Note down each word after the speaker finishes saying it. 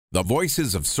The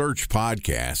Voices of Search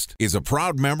podcast is a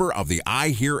proud member of the I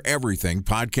Hear Everything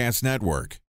podcast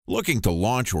network. Looking to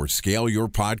launch or scale your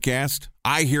podcast?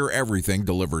 I Hear Everything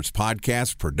delivers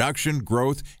podcast production,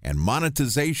 growth, and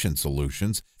monetization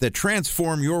solutions that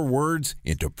transform your words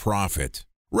into profit.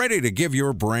 Ready to give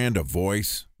your brand a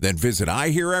voice? Then visit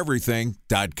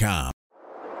iheareverything.com.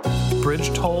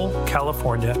 Bridge toll,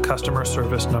 California, customer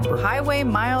service number. Highway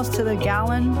miles to the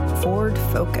gallon, Ford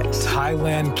Focus.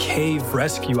 Thailand cave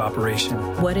rescue operation.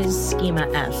 What is Schema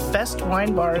F? Best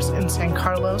wine bars in San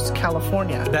Carlos,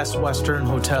 California. Best Western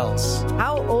hotels.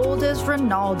 How old is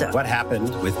Ronaldo? What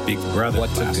happened with Big Brother?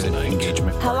 What's a good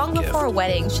engagement? How long before a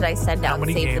wedding should I send out How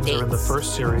many save the games dates? are in the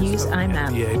first series? Use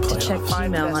IMAP to check playoffs.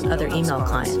 email on other email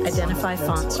clients. Identify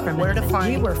fonts from Where to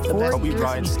find We were the 4 best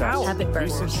years out. Have it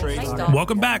burn.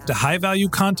 Welcome back to High Value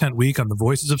Content Week on the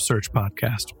Voices of Search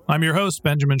podcast. I'm your host,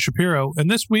 Benjamin Shapiro,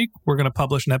 and this week we're going to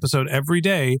publish an episode every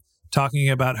day talking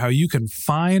about how you can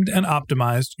find and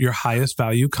optimize your highest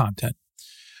value content.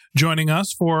 Joining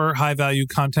us for High Value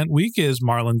Content Week is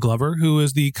Marlon Glover, who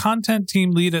is the content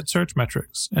team lead at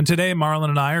Searchmetrics. And today, Marlon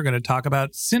and I are going to talk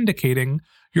about syndicating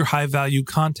your high value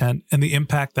content and the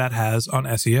impact that has on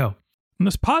SEO. And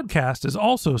this podcast is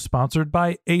also sponsored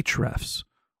by Ahrefs.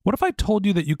 What if I told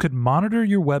you that you could monitor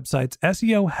your website's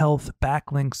SEO health,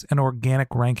 backlinks, and organic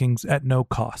rankings at no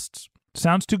costs?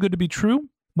 Sounds too good to be true?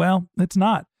 Well, it's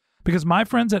not, because my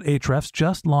friends at Ahrefs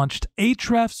just launched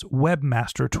Ahrefs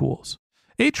Webmaster Tools.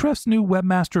 Ahrefs' new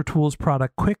Webmaster Tools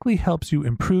product quickly helps you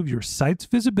improve your site's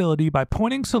visibility by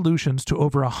pointing solutions to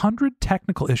over 100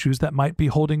 technical issues that might be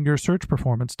holding your search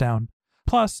performance down.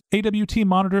 Plus, AWT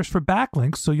monitors for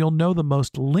backlinks so you'll know the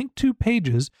most linked to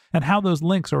pages and how those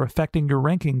links are affecting your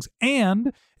rankings.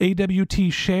 And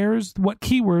AWT shares what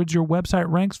keywords your website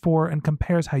ranks for and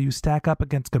compares how you stack up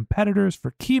against competitors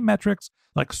for key metrics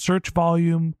like search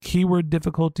volume, keyword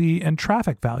difficulty, and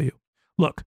traffic value.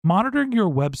 Look, monitoring your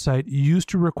website used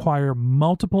to require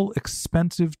multiple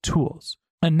expensive tools.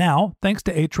 And now, thanks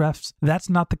to Ahrefs, that's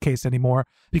not the case anymore,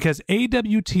 because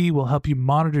AWT will help you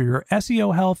monitor your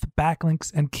SEO health,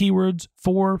 backlinks, and keywords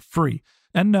for free.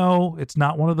 And no, it's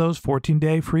not one of those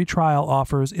 14-day free trial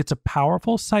offers. It's a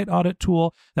powerful site audit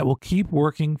tool that will keep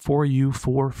working for you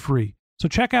for free. So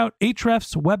check out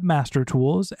Ahrefs Webmaster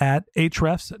Tools at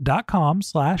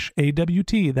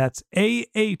ahrefs.com/AWT. That's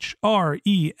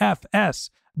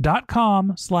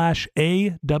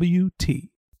ahrefs.com/AWT.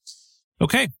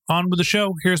 Okay, on with the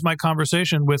show. Here's my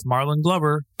conversation with Marlon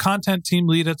Glover, content team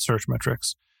lead at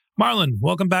Searchmetrics. Marlon,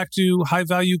 welcome back to High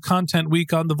Value Content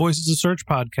Week on the Voices of Search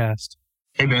podcast.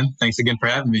 Hey, Ben. Thanks again for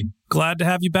having me. Glad to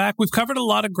have you back. We've covered a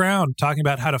lot of ground talking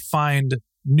about how to find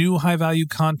new high value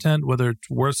content, whether it's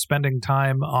worth spending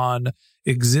time on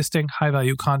existing high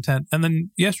value content. And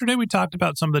then yesterday we talked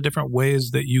about some of the different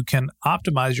ways that you can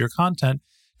optimize your content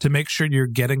to make sure you're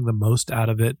getting the most out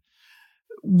of it.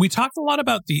 We talked a lot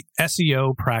about the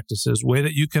SEO practices, way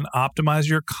that you can optimize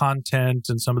your content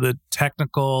and some of the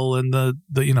technical and the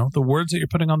words that you're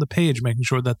putting on the page, making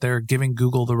sure that they're giving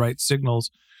Google the right signals.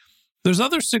 There's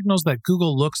other signals that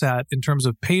Google looks at in terms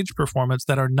of page performance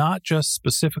that are not just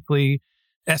specifically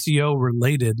SEO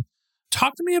related.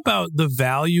 Talk to me about the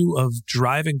value of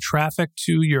driving traffic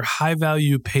to your high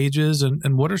value pages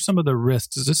and what are some of the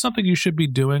risks? Is this something you should be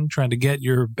doing, trying to get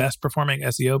your best performing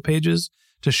SEO pages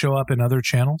to show up in other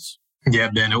channels?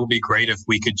 Yeah, Ben, it would be great if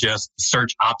we could just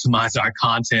search optimize our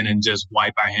content and just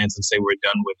wipe our hands and say we're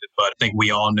done with it. But I think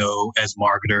we all know as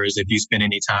marketers, if you spend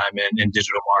any time in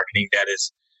digital marketing, that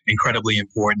is incredibly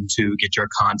important to get your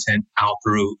content out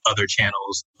through other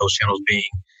channels, those channels being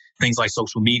things like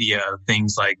social media,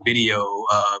 things like video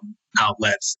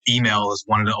outlets. Email is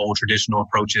one of the old traditional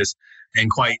approaches.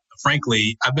 And quite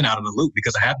frankly, I've been out of the loop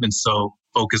because I have been so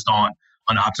focused on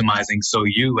optimizing. So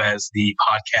you as the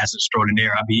podcast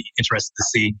extraordinaire, I'd be interested to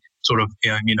see sort of,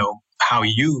 how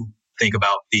you think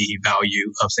about the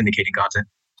value of syndicating content.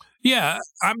 Yeah,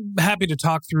 I'm happy to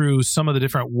talk through some of the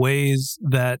different ways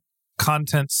that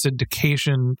content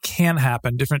syndication can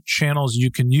happen, different channels you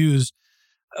can use.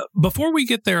 Before we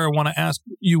get there, I want to ask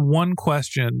you one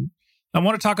question. I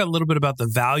want to talk a little bit about the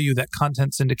value that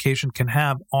content syndication can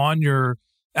have on your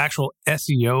actual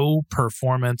SEO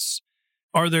performance.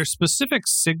 Are there specific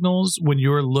signals when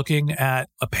you're looking at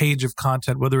a page of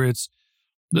content, whether it's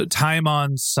the time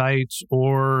on site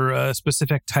or a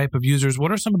specific type of users?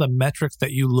 What are some of the metrics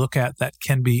that you look at that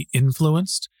can be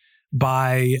influenced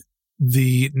by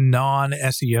the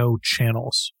non-SEO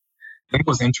channels? I think it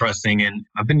was interesting, and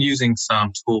I've been using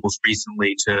some tools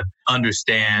recently to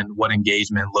understand what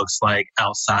engagement looks like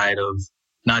outside of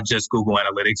not just Google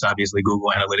Analytics, obviously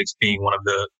Google Analytics being one of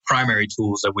the primary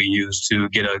tools that we use to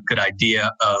get a good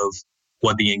idea of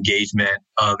what the engagement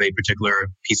of a particular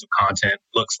piece of content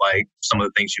looks like. Some of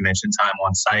the things you mentioned, time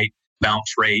on site,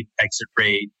 bounce rate, exit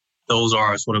rate, those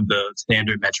are sort of the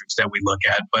standard metrics that we look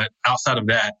at. But outside of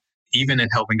that, even in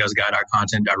helping us guide our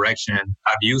content direction,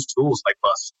 I've used tools like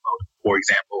BuzzSumo, for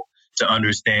example, to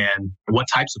understand what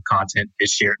types of content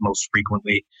is shared most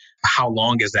frequently. How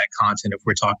long is that content if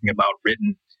we're talking about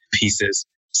written pieces?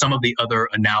 Some of the other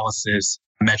analysis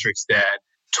metrics that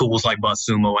tools like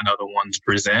BuzzSumo and other ones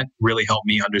present really help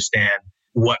me understand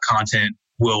what content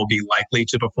will be likely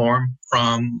to perform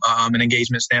from an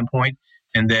engagement standpoint.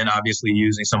 And then obviously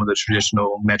using some of the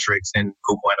traditional metrics in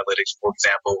Google Analytics, for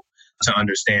example, to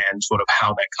understand sort of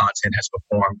how that content has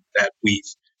performed that we've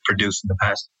produced in the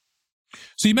past.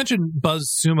 So you mentioned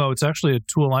BuzzSumo. It's actually a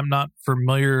tool I'm not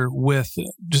familiar with.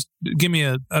 Just give me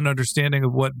an understanding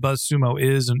of what BuzzSumo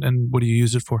is and what do you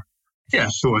use it for? Yeah,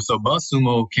 sure. So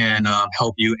BuzzSumo can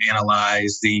help you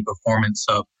analyze the performance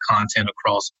of content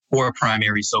across 4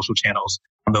 primary social channels,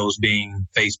 those being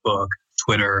Facebook,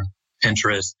 Twitter,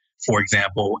 Pinterest, for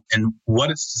example. And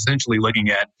what it's essentially looking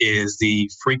at is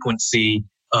the frequency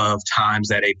of times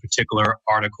that a particular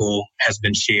article has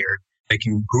been shared. They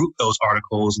can group those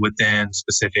articles within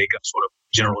specific sort of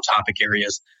general topic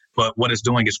areas. But what it's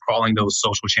doing is crawling those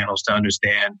social channels to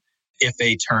understand if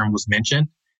a term was mentioned,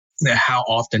 how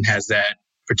often has that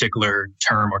particular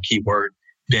term or keyword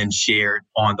been shared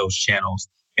on those channels.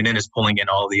 And then it's pulling in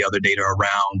all the other data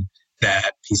around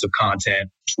that piece of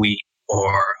content, tweet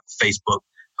or Facebook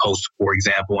post, for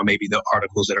example, and maybe the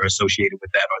articles that are associated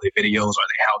with that. Are they videos? Are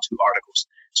they how-to articles?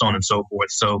 So on and so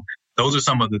forth. So those are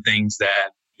some of the things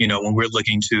that, when we're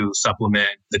looking to supplement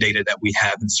the data that we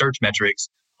have in search metrics,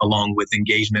 along with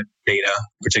engagement data,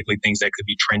 particularly things that could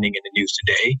be trending in the news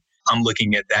today, I'm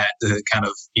looking at that to kind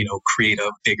of, create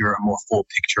a bigger, more full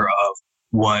picture of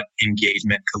what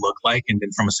engagement could look like. And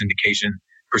then from a syndication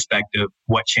perspective,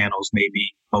 what channels may be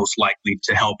most likely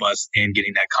to help us in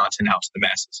getting that content out to the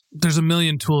masses. There's a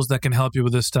million tools that can help you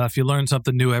with this stuff. You learn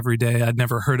something new every day. I'd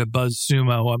never heard of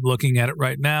BuzzSumo. I'm looking at it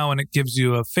right now, and it gives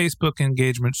you a Facebook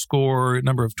engagement score,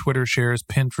 number of Twitter shares,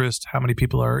 Pinterest, how many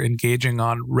people are engaging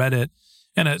on Reddit,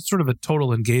 and it's sort of a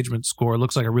total engagement score. It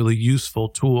looks like a really useful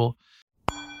tool.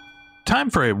 Time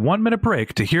for a 1-minute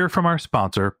break to hear from our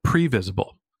sponsor,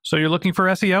 Previsible. So you're looking for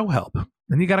SEO help,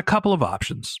 and you got a couple of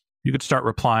options. You could start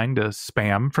replying to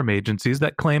spam from agencies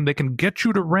that claim they can get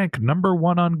you to rank number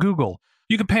 1 on Google.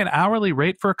 You can pay an hourly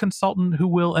rate for a consultant who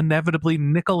will inevitably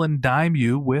nickel and dime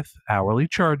you with hourly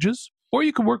charges. Or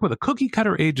you can work with a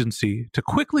cookie-cutter agency to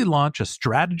quickly launch a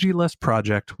strategy-less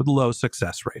project with low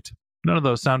success rate. None of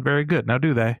those sound very good, now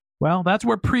do they? Well, that's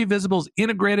where Previsible's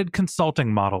integrated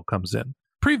consulting model comes in.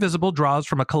 Previsible draws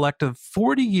from a collective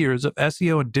 40 years of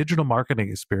SEO and digital marketing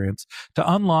experience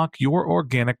to unlock your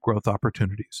organic growth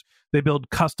opportunities. They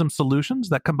build custom solutions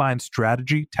that combine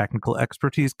strategy, technical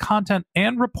expertise, content,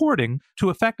 and reporting to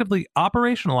effectively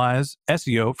operationalize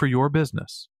SEO for your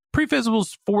business.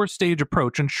 Previsible's 4-stage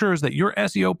approach ensures that your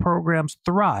SEO programs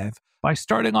thrive by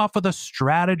starting off with a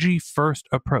strategy-first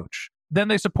approach. Then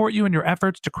they support you in your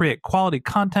efforts to create quality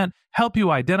content, help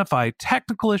you identify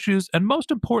technical issues, and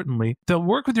most importantly, they'll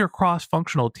work with your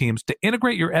cross-functional teams to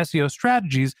integrate your SEO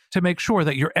strategies to make sure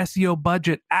that your SEO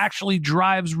budget actually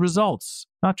drives results,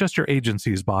 not just your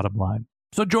agency's bottom line.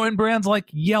 So join brands like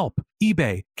Yelp,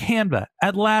 eBay, Canva,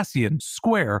 Atlassian,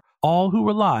 Square, all who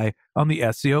rely on the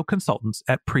SEO consultants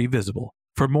at Previsible.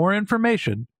 For more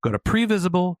information, go to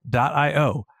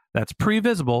previsible.io. That's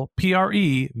Previsible,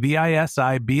 Previsible.io.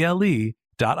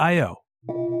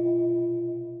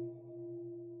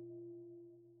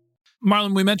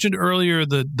 Marlon, we mentioned earlier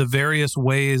the various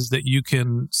ways that you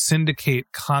can syndicate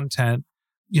content.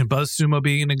 BuzzSumo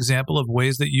being an example of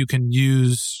ways that you can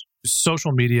use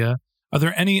social media. Are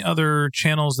there any other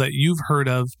channels that you've heard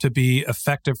of to be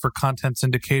effective for content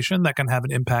syndication that can have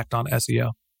an impact on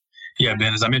SEO? Yeah,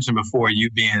 Ben, as I mentioned before, you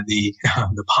being the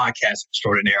podcast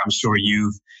extraordinaire, I'm sure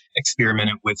you've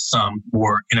experimented with some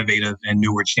more innovative and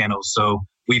newer channels. So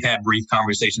we've had brief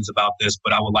conversations about this,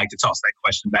 but I would like to toss that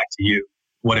question back to you.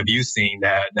 What have you seen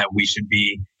that we should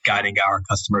be guiding our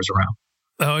customers around?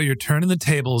 Oh, you're turning the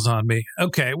tables on me.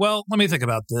 Okay, well, let me think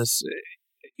about this.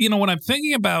 When I'm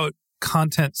thinking about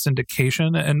content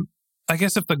syndication, and I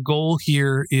guess if the goal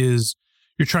here is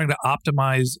you're trying to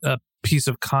optimize a piece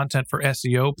of content for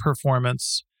SEO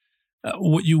performance,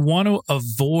 what you want to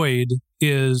avoid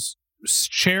is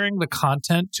sharing the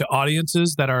content to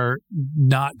audiences that are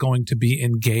not going to be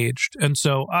engaged. And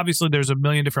so obviously there's a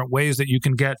million different ways that you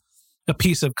can get a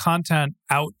piece of content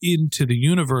out into the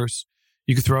universe.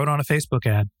 You could throw it on a Facebook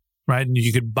ad, right? And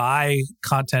you could buy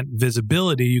content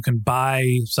visibility. You can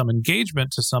buy some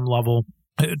engagement to some level.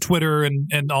 Twitter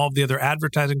and all of the other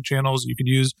advertising channels. You could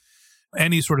use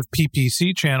any sort of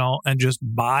PPC channel and just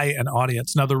buy an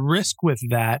audience. Now, the risk with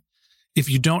that, if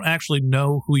you don't actually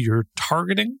know who you're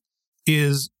targeting,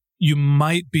 is you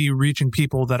might be reaching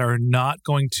people that are not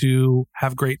going to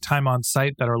have great time on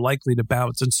site, that are likely to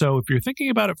bounce. And so if you're thinking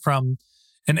about it from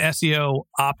an SEO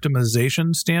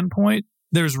optimization standpoint,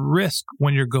 there's risk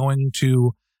when you're going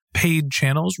to paid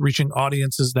channels, reaching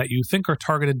audiences that you think are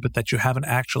targeted, but that you haven't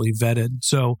actually vetted.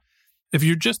 So if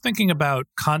you're just thinking about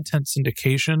content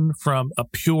syndication from a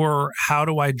pure, how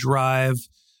do I drive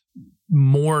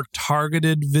more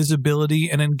targeted visibility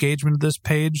and engagement of this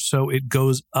page so it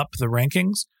goes up the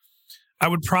rankings, I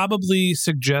would probably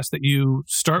suggest that you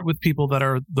start with people that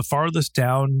are the farthest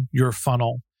down your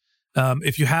funnel.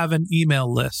 If you have an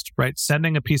email list, right,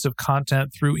 sending a piece of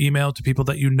content through email to people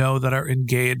that you know that are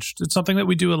engaged. It's something that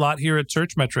we do a lot here at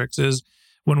Searchmetrics is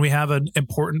when we have an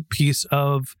important piece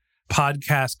of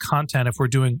podcast content, if we're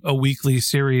doing a weekly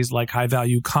series like High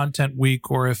Value Content Week,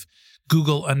 or if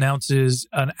Google announces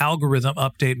an algorithm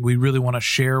update and we really want to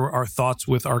share our thoughts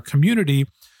with our community,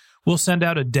 we'll send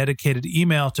out a dedicated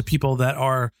email to people that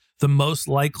are the most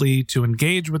likely to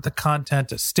engage with the content,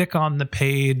 to stick on the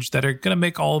page, that are going to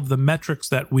make all of the metrics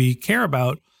that we care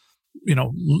about,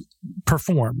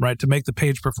 perform, right? To make the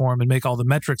page perform and make all the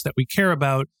metrics that we care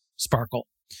about sparkle.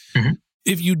 Mm-hmm.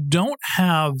 If you don't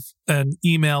have an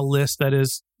email list that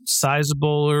is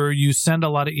sizable, or you send a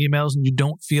lot of emails and you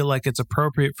don't feel like it's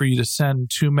appropriate for you to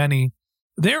send too many,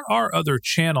 there are other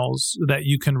channels that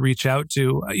you can reach out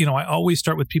to. I always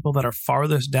start with people that are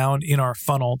farthest down in our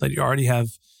funnel that you already have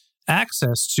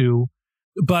access to.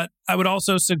 But I would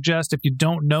also suggest, if you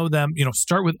don't know them,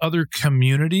 start with other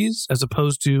communities as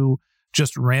opposed to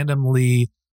just randomly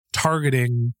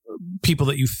targeting people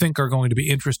that you think are going to be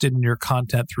interested in your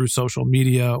content through social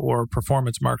media or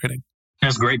performance marketing.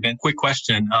 That's great, Ben. Quick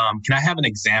question. Can I have an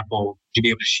example? Would you be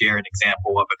able to share an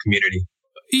example of a community?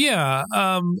 Yeah.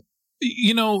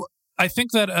 I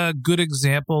think that a good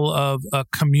example of a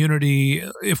community,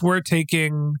 if we're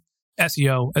taking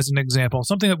SEO as an example,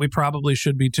 something that we probably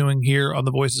should be doing here on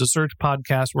the Voices of Search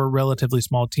podcast. We're a relatively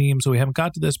small team, so we haven't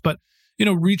got to this, but,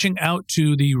 reaching out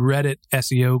to the Reddit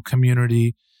SEO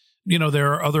community,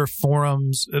 there are other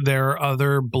forums, there are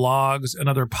other blogs and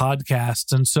other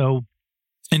podcasts. And so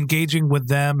engaging with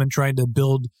them and trying to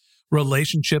build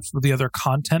relationships with the other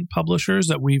content publishers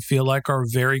that we feel like are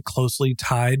very closely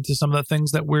tied to some of the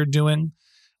things that we're doing.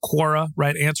 Quora,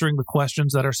 right? Answering the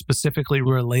questions that are specifically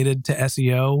related to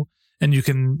SEO. And you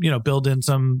can, build in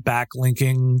some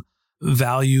backlinking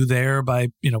value there by,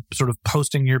 sort of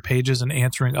posting your pages and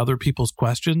answering other people's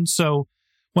questions. So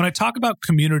when I talk about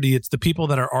community, it's the people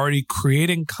that are already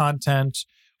creating content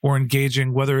or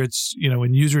engaging, whether it's,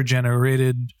 in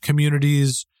user-generated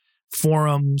communities,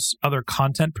 forums, other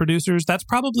content producers. That's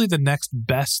probably the next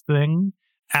best thing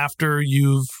after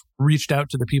you've reached out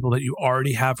to the people that you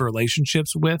already have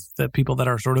relationships with, the people that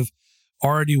are sort of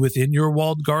already within your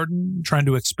walled garden, trying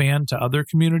to expand to other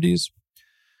communities.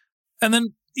 And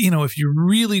then, if you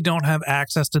really don't have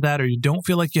access to that, or you don't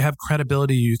feel like you have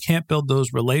credibility, you can't build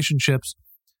those relationships,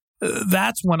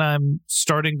 that's when I'm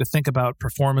starting to think about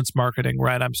performance marketing,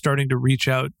 right? I'm starting to reach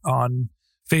out on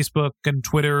Facebook and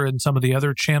Twitter and some of the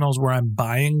other channels where I'm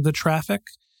buying the traffic.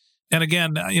 And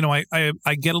again,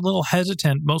 I get a little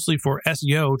hesitant, mostly for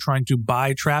SEO, trying to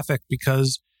buy traffic,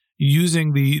 because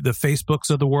using the Facebooks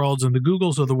of the world and the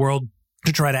Googles of the world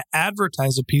to try to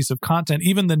advertise a piece of content,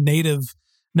 even the native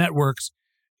networks,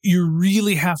 you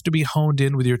really have to be honed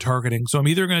in with your targeting. So I'm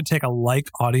either going to take a like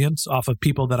audience off of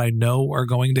people that I know are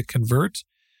going to convert.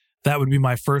 That would be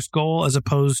my first goal, as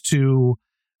opposed to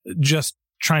just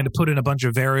trying to put in a bunch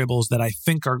of variables that I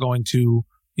think are going to,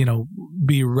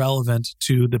 be relevant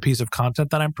to the piece of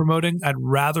content that I'm promoting. I'd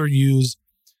rather use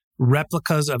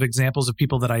replicas of examples of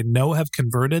people that I know have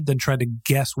converted than try to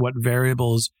guess what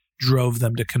variables drove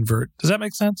them to convert. Does that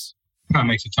make sense? That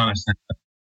makes a ton of sense.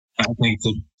 I think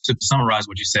to summarize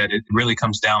what you said, it really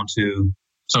comes down to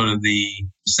sort of the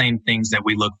same things that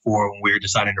we look for when we're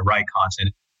deciding to write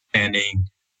content, understanding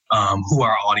who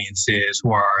our audience is,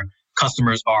 who our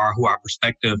customers are, who our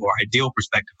prospective or ideal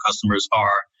prospective customers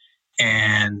are,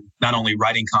 and not only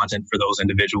writing content for those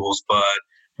individuals, but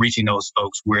reaching those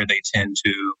folks where they tend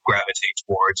to gravitate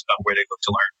towards, where they look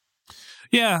to learn.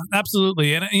 Yeah,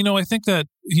 absolutely. And, I think that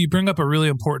you bring up a really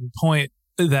important point,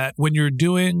 that when you're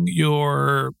doing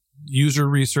your user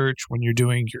research, when you're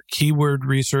doing your keyword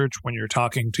research, when you're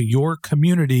talking to your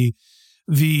community,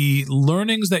 the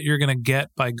learnings that you're going to get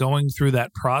by going through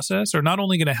that process are not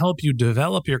only going to help you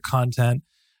develop your content,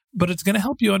 but it's going to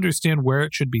help you understand where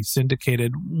it should be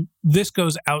syndicated. This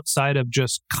goes outside of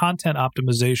just content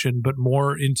optimization, but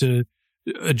more into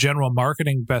a general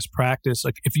marketing best practice.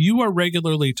 Like if you are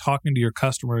regularly talking to your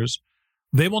customers,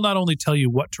 they will not only tell you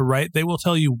what to write, they will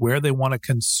tell you where they want to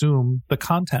consume the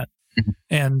content.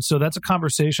 And so that's a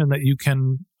conversation that you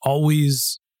can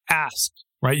always ask,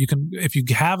 right? You can, if you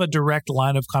have a direct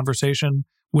line of conversation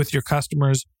with your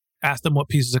customers, ask them what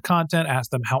pieces of content,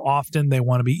 ask them how often they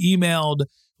want to be emailed,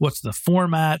 what's the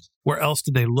format, where else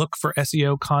do they look for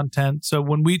SEO content. So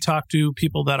when we talk to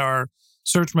people that are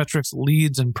Searchmetrics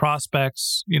leads and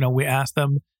prospects, we ask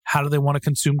them, how do they want to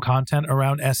consume content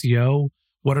around SEO?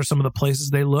 What are some of the places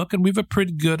they look? And we have a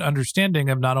pretty good understanding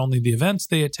of not only the events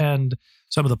they attend,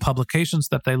 some of the publications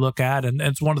that they look at. And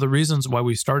it's one of the reasons why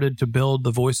we started to build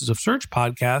the Voices of Search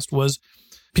podcast was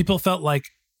people felt like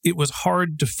it was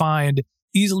hard to find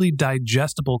easily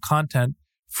digestible content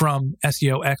from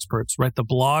SEO experts, right? The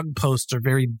blog posts are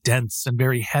very dense and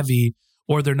very heavy,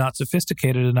 or they're not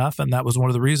sophisticated enough. And that was one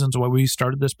of the reasons why we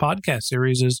started this podcast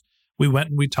series is we went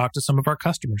and we talked to some of our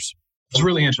customers. It's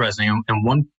really interesting. And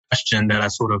one question that I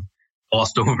sort of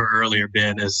glossed over earlier,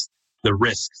 Ben, is the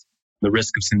risk of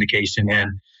syndication.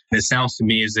 And it sounds to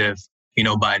me as if,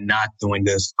 by not doing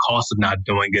this, cost of not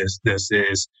doing this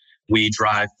is we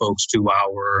drive folks to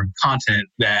our content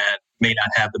that may not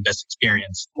have the best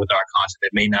experience with our content,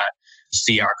 that may not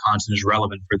see our content as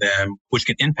relevant for them, which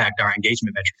can impact our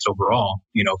engagement metrics overall,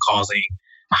 causing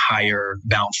higher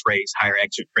bounce rates, higher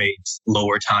exit rates,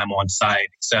 lower time on site,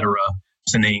 et cetera,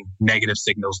 sending negative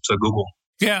signals to Google.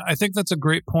 Yeah, I think that's a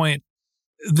great point.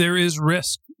 There is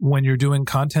risk when you're doing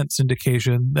content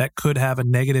syndication that could have a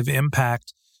negative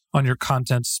impact on your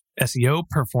content's SEO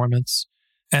performance.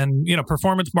 And,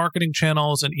 performance marketing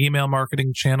channels and email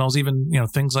marketing channels, even,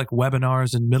 things like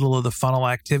webinars and middle of the funnel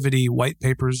activity, white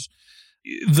papers,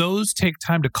 those take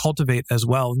time to cultivate as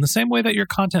well. In the same way that your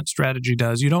content strategy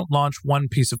does, you don't launch one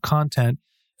piece of content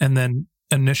and then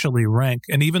initially rank.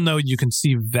 And even though you can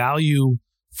see value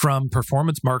from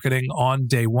performance marketing on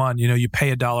day one, you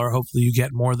pay $1, hopefully you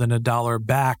get more than $1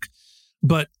 back.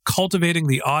 But cultivating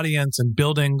the audience and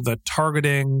building the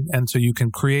targeting, and so you can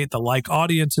create the like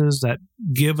audiences that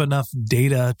give enough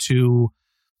data to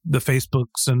the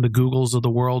Facebooks and the Googles of the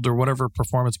world or whatever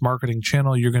performance marketing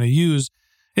channel you're going to use.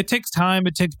 It takes time,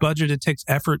 it takes budget, it takes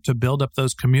effort to build up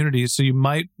those communities. So you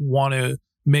might want to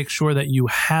make sure that you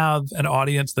have an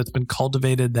audience that's been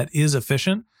cultivated that is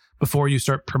efficient before you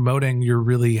start promoting your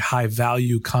really high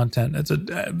value content. It's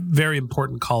a very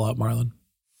important call out, Marlon.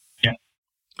 Yeah.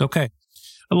 Okay.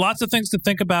 Lots of things to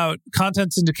think about.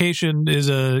 Content syndication is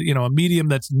a medium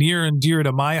that's near and dear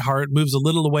to my heart, moves a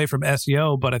little away from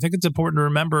SEO, but I think it's important to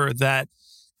remember that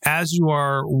as you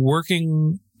are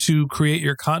working to create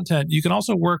your content, you can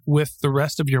also work with the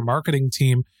rest of your marketing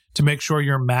team to make sure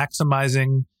you're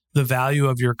maximizing the value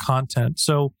of your content.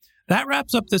 So that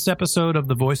wraps up this episode of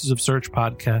the Voices of Search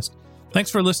podcast.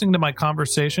 Thanks for listening to my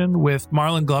conversation with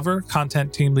Marlon Glover,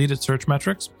 content team lead at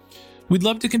Searchmetrics. We'd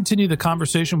love to continue the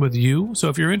conversation with you. So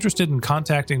if you're interested in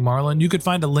contacting Marlon, you could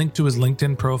find a link to his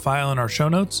LinkedIn profile in our show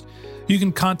notes. You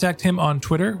can contact him on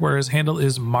Twitter, where his handle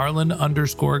is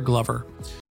Marlon_Glover.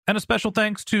 And a special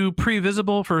thanks to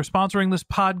Previsible for sponsoring this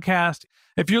podcast.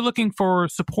 If you're looking for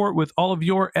support with all of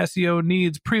your SEO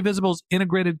needs, Previsible's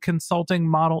integrated consulting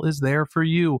model is there for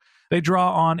you. They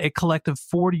draw on a collective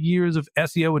 40 years of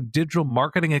SEO and digital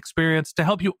marketing experience to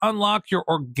help you unlock your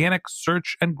organic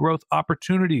search and growth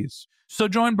opportunities. So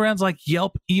join brands like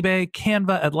Yelp, eBay,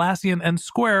 Canva, Atlassian, and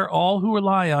Square, all who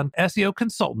rely on SEO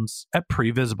consultants at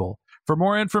Previsible. For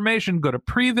more information, go to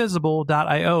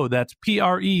previsible.io. That's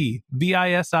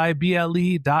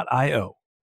previsible.io.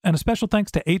 And a special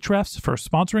thanks to Ahrefs for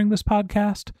sponsoring this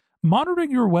podcast.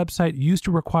 Monitoring your website used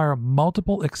to require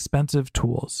multiple expensive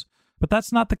tools, but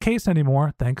that's not the case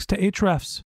anymore thanks to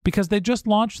Ahrefs, because they just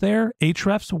launched their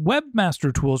Ahrefs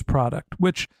Webmaster Tools product,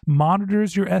 which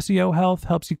monitors your SEO health,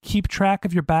 helps you keep track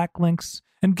of your backlinks,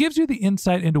 and gives you the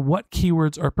insight into what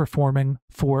keywords are performing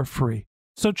for free.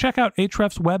 So check out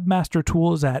Ahrefs Webmaster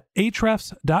Tools at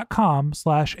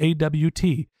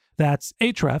ahrefs.com/AWT. That's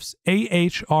Ahrefs,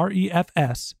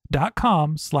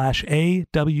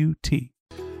 ahrefs.com/AWT.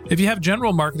 If you have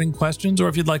general marketing questions or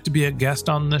if you'd like to be a guest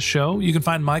on this show, you can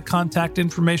find my contact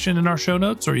information in our show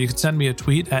notes, or you can send me a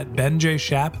tweet at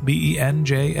BenJShap,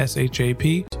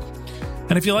 BenJShap.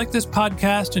 And if you like this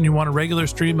podcast and you want a regular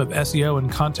stream of SEO and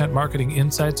content marketing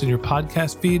insights in your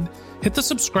podcast feed, hit the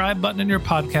subscribe button in your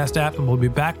podcast app, and we'll be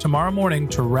back tomorrow morning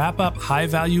to wrap up High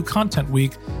Value Content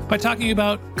Week by talking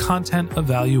about content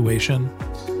evaluation.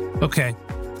 Okay,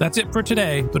 that's it for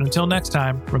today. But until next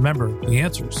time, remember, the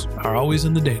answers are always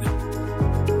in the data.